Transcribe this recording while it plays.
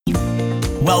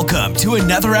Welcome to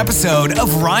another episode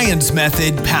of Ryan's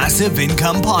Method Passive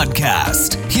Income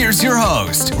Podcast. Here's your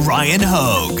host, Ryan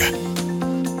Hogue.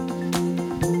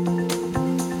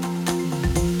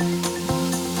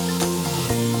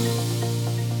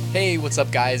 Hey, what's up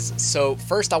guys? So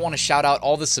first I want to shout out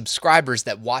all the subscribers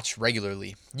that watch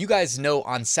regularly. You guys know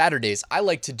on Saturdays I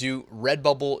like to do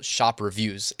Redbubble shop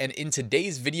reviews, and in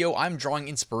today's video I'm drawing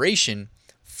inspiration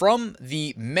from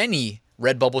the many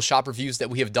Redbubble shop reviews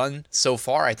that we have done so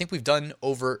far. I think we've done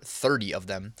over 30 of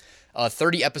them.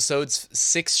 30 episodes,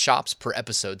 6 shops per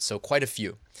episode, so quite a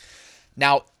few.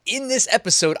 Now, in this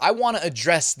episode, I want to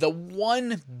address the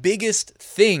one biggest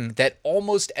thing that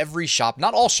almost every shop,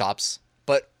 not all shops,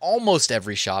 but almost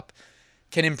every shop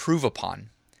can improve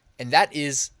upon, and that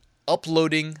is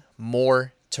uploading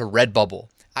more to Redbubble.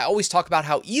 I always talk about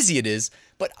how easy it is,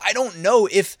 but I don't know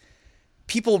if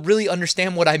people really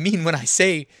understand what I mean when I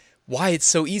say why it's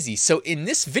so easy. So in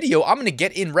this video, I'm going to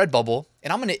get in Redbubble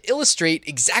and I'm going to illustrate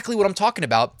exactly what I'm talking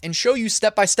about and show you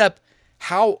step by step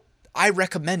how I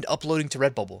recommend uploading to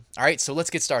Redbubble. All right, so let's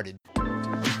get started.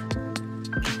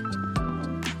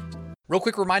 Real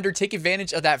quick reminder, take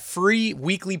advantage of that free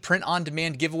weekly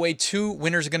print-on-demand giveaway. 2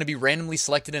 winners are going to be randomly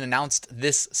selected and announced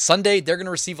this Sunday. They're going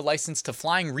to receive a license to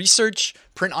Flying Research,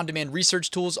 print-on-demand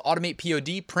research tools, Automate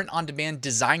POD, print-on-demand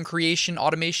design creation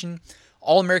automation,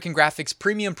 All-American Graphics,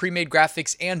 premium pre-made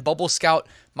graphics, and Bubble Scout,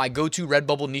 my go-to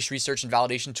Redbubble niche research and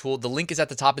validation tool. The link is at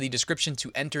the top of the description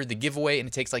to enter the giveaway, and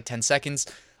it takes like 10 seconds.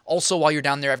 Also, while you're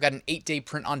down there, I've got an 8-day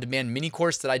print-on-demand mini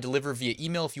course that I deliver via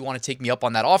email if you want to take me up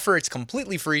on that offer. It's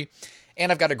completely free. And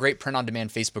I've got a great print-on-demand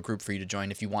Facebook group for you to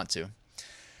join if you want to.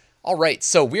 All right,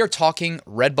 so we are talking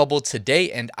Redbubble today,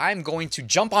 and I'm going to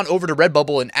jump on over to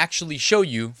Redbubble and actually show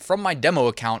you from my demo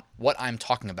account what I'm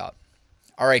talking about.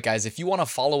 All right, guys, if you want to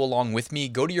follow along with me,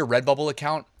 go to your Redbubble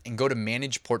account and go to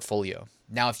Manage Portfolio.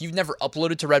 Now, if you've never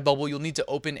uploaded to Redbubble, you'll need to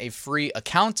open a free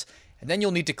account, and then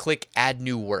you'll need to click Add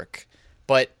New Work.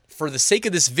 But for the sake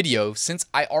of this video, since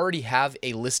I already have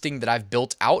a listing that I've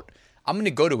built out, I'm going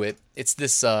to go to it. It's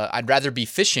this I'd rather be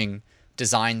fishing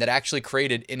design that I actually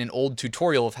created in an old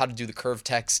tutorial of how to do the curved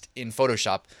text in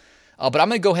Photoshop. But I'm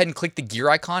going to go ahead and click the gear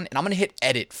icon, and I'm going to hit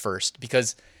edit first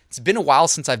because it's been a while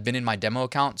since I've been in my demo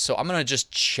account. So I'm going to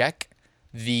just check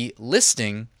the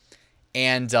listing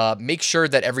and make sure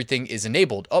that everything is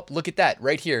enabled. Oh, look at that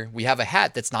right here. We have a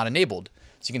hat that's not enabled.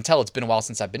 So you can tell it's been a while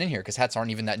since I've been in here because hats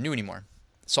aren't even that new anymore.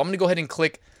 So I'm going to go ahead and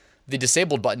click the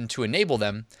disabled button to enable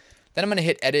them. Then I'm going to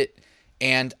hit edit.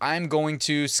 And I'm going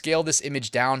to scale this image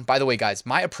down. By the way, guys,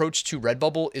 my approach to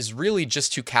Redbubble is really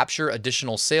just to capture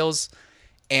additional sales.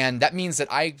 And that means that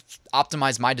I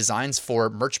optimize my designs for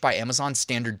Merch by Amazon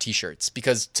standard t-shirts.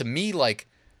 Because to me, like,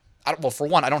 for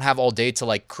one, I don't have all day to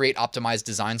like create optimized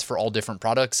designs for all different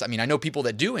products. I mean, I know people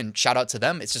that do, and shout out to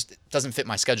them. It doesn't fit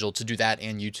my schedule to do that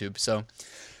and YouTube. So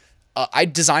I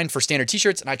design for standard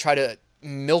t-shirts, and I try to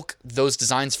milk those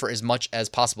designs for as much as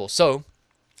possible. So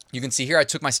you can see here, I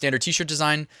took my standard t-shirt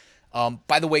design.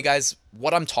 By the way, guys,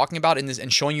 what I'm talking about in this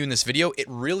and showing you in this video, it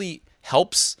really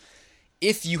helps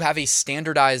if you have a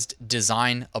standardized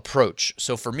design approach.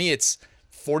 So for me, it's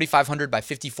 4,500 by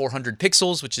 5,400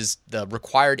 pixels, which is the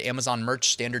required Amazon merch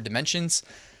standard dimensions.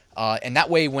 And that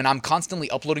way, when I'm constantly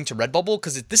uploading to Redbubble,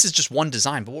 because this is just one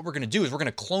design, but what we're going to do is we're going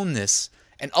to clone this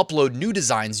and upload new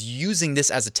designs using this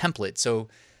as a template. So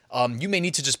you may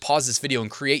need to just pause this video and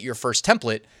create your first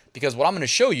template, because what I'm going to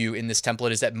show you in this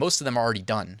template is that most of them are already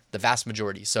done, the vast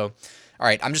majority. So, all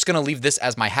right, I'm just going to leave this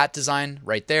as my hat design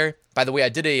right there. By the way, I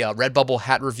did a Redbubble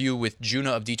hat review with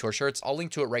Juna of Detour Shirts. I'll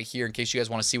link to it right here in case you guys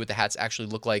want to see what the hats actually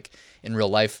look like in real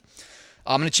life.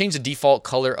 I'm going to change the default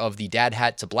color of the dad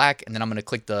hat to black, and then I'm going to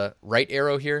click the right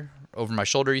arrow here over my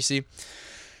shoulder, you see.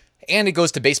 And it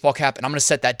goes to baseball cap, and I'm going to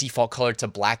set that default color to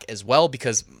black as well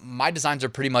because my designs are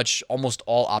pretty much almost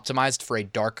all optimized for a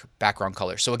dark background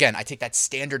color. So again, I take that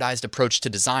standardized approach to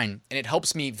design, and it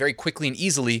helps me very quickly and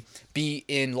easily be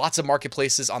in lots of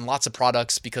marketplaces on lots of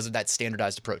products because of that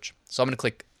standardized approach. So I'm going to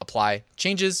click Apply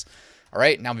Changes. All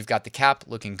right, now we've got the cap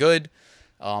looking good.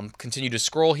 Continue to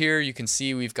scroll here. You can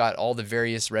see we've got all the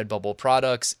various Redbubble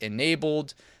products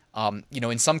enabled.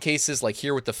 In some cases, like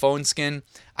here with the phone skin,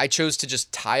 I chose to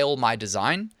just tile my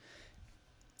design.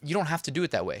 You don't have to do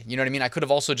it that way. You know what I mean? I could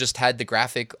have also just had the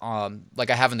graphic, like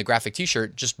I have in the graphic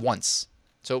t-shirt, just once.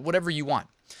 So whatever you want.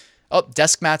 Oh,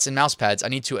 desk mats and mouse pads. I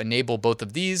need to enable both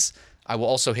of these. I will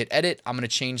also hit edit. I'm going to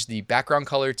change the background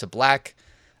color to black.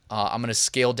 I'm going to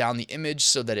scale down the image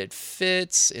so that it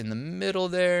fits in the middle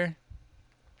there.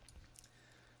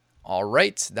 All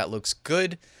right, that looks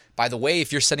good. By the way,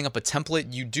 if you're setting up a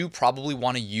template, you do probably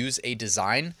want to use a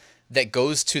design that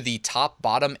goes to the top,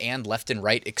 bottom, and left and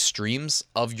right extremes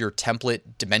of your template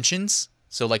dimensions.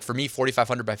 So like for me,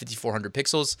 4500 by 5400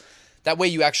 pixels. That way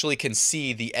you actually can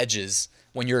see the edges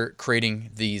when you're creating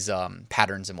these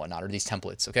patterns and whatnot, or these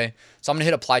templates, okay? So I'm gonna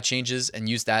hit apply changes and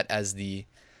use that as the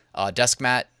desk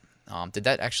mat. Did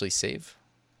that actually save?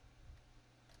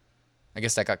 I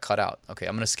guess that got cut out. Okay,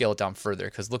 I'm gonna scale it down further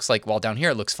because it looks like, while down here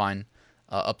it looks fine,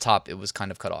 up top it was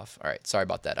kind of cut off. All right, sorry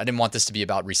about that. I didn't want this to be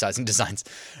about resizing designs.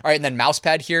 All right, and then mouse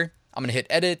pad here, I'm gonna hit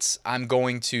edit. I'm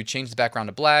going to change the background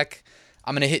to black.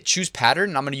 I'm gonna hit choose pattern,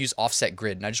 and I'm gonna use offset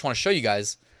grid. And I just wanna show you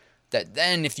guys that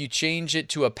then if you change it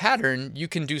to a pattern, you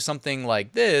can do something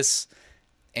like this,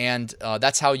 and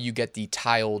that's how you get the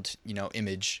tiled,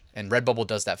 image, and Redbubble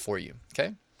does that for you,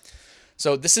 okay?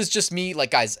 So this is just me,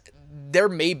 like, guys, there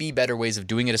may be better ways of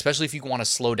doing it, especially if you want to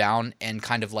slow down and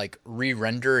kind of like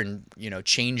re-render and,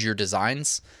 change your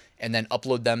designs and then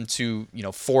upload them to,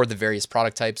 for the various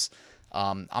product types.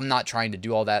 I'm not trying to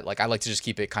do all that. Like, I like to just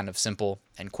keep it kind of simple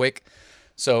and quick.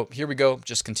 So here we go,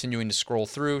 just continuing to scroll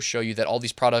through, show you that all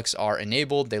these products are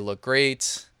enabled. They look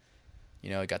great.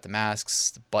 You got the masks,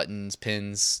 the buttons,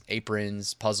 pins,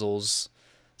 aprons, puzzles,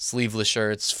 sleeveless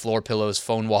shirts, floor pillows,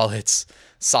 phone wallets,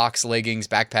 socks, leggings,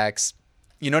 backpacks.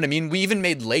 You know what I mean? We even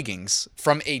made leggings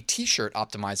from a t-shirt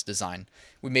optimized design.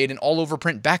 We made an all over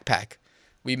print backpack.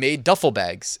 We made duffel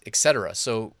bags, etc.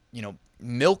 So,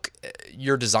 milk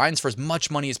your designs for as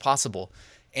much money as possible.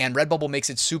 And Redbubble makes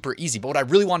it super easy. But what I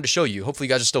really wanted to show you, hopefully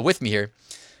you guys are still with me here,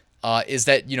 is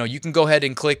that, you can go ahead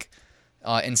and click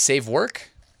and save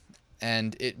work.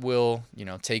 And it will,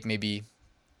 take maybe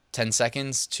 10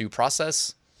 seconds to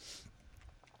process.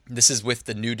 This is with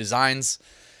the new designs.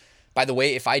 By the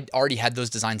way, if I already had those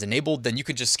designs enabled, then you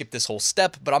could just skip this whole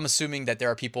step. But I'm assuming that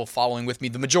there are people following with me,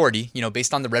 the majority,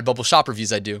 based on the Redbubble shop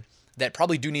reviews I do, that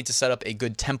probably do need to set up a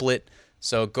good template.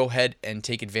 So go ahead and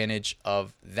take advantage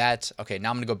of that. Okay,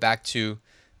 now I'm going to go back to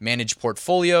Manage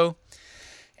Portfolio.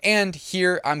 And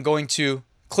here I'm going to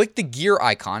click the gear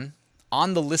icon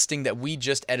on the listing that we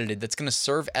just edited that's going to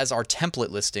serve as our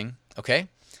template listing, okay?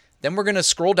 Then we're going to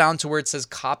scroll down to where it says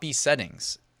Copy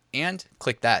Settings and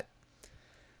click that.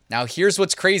 Now, here's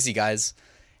what's crazy, guys.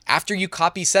 After you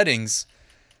copy settings,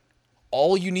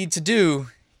 all you need to do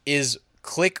is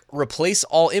click Replace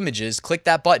All Images, click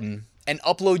that button, and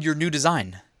upload your new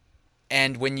design.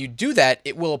 And when you do that,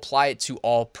 it will apply it to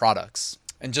all products.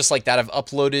 And just like that, I've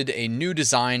uploaded a new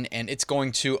design, and it's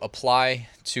going to apply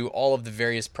to all of the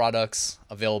various products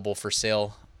available for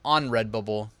sale on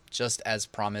Redbubble, just as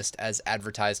promised, as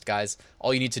advertised, guys.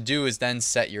 All you need to do is then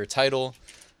set your title,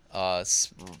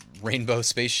 rainbow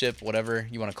spaceship, whatever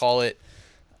you want to call it,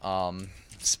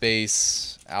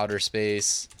 space, outer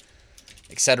space,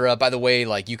 etc. By the way,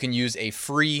 like, you can use a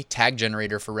free tag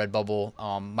generator for Redbubble.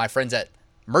 My friends at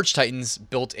Merch Titans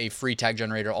built a free tag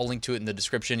generator. I'll link to it in the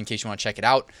description in case you want to check it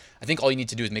out. I think all you need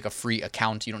to do is make a free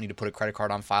account. You don't need to put a credit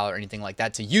card on file or anything like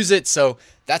that to use it. So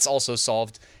that's also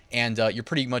solved, and you're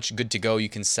pretty much good to go. You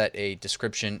can set a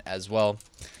description as well.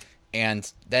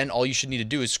 And then all you should need to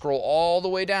do is scroll all the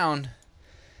way down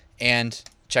and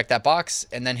check that box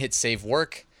and then hit Save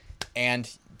Work. And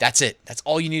that's it. That's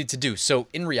all you needed to do. So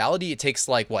in reality, it takes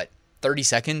like, 30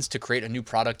 seconds to create a new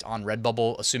product on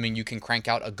Redbubble, assuming you can crank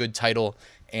out a good title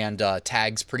and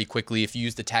tags pretty quickly. If you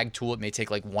use the tag tool, it may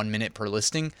take like 1 minute per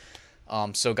listing.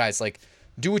 So guys, like,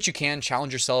 do what you can,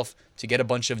 challenge yourself to get a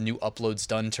bunch of new uploads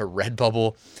done to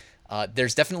Redbubble.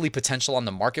 There's definitely potential on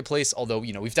the marketplace, although,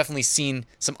 we've definitely seen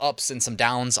some ups and some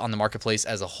downs on the marketplace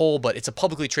as a whole, but it's a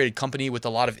publicly traded company with a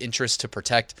lot of interest to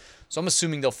protect. So I'm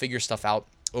assuming they'll figure stuff out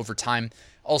over time.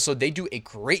 Also, they do a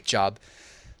great job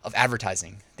of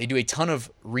advertising. They do a ton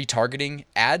of retargeting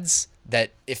ads that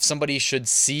if somebody should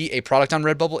see a product on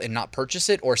Redbubble and not purchase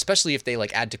it, or especially if they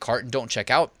like add to cart and don't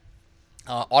check out,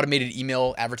 automated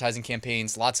email advertising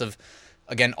campaigns, lots of,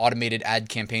 again, automated ad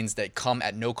campaigns that come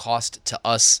at no cost to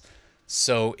us.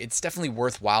 So it's definitely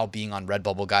worthwhile being on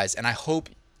Redbubble, guys. And I hope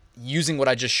using what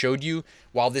I just showed you,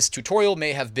 while this tutorial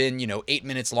may have been, 8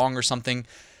 minutes long or something,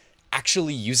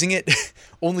 actually using it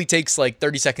only takes like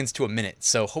 30 seconds to a minute.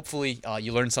 So hopefully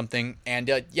you learned something.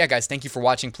 And yeah, guys, thank you for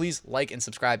watching. Please like and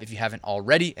subscribe if you haven't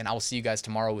already. And I will see you guys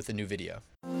tomorrow with a new video.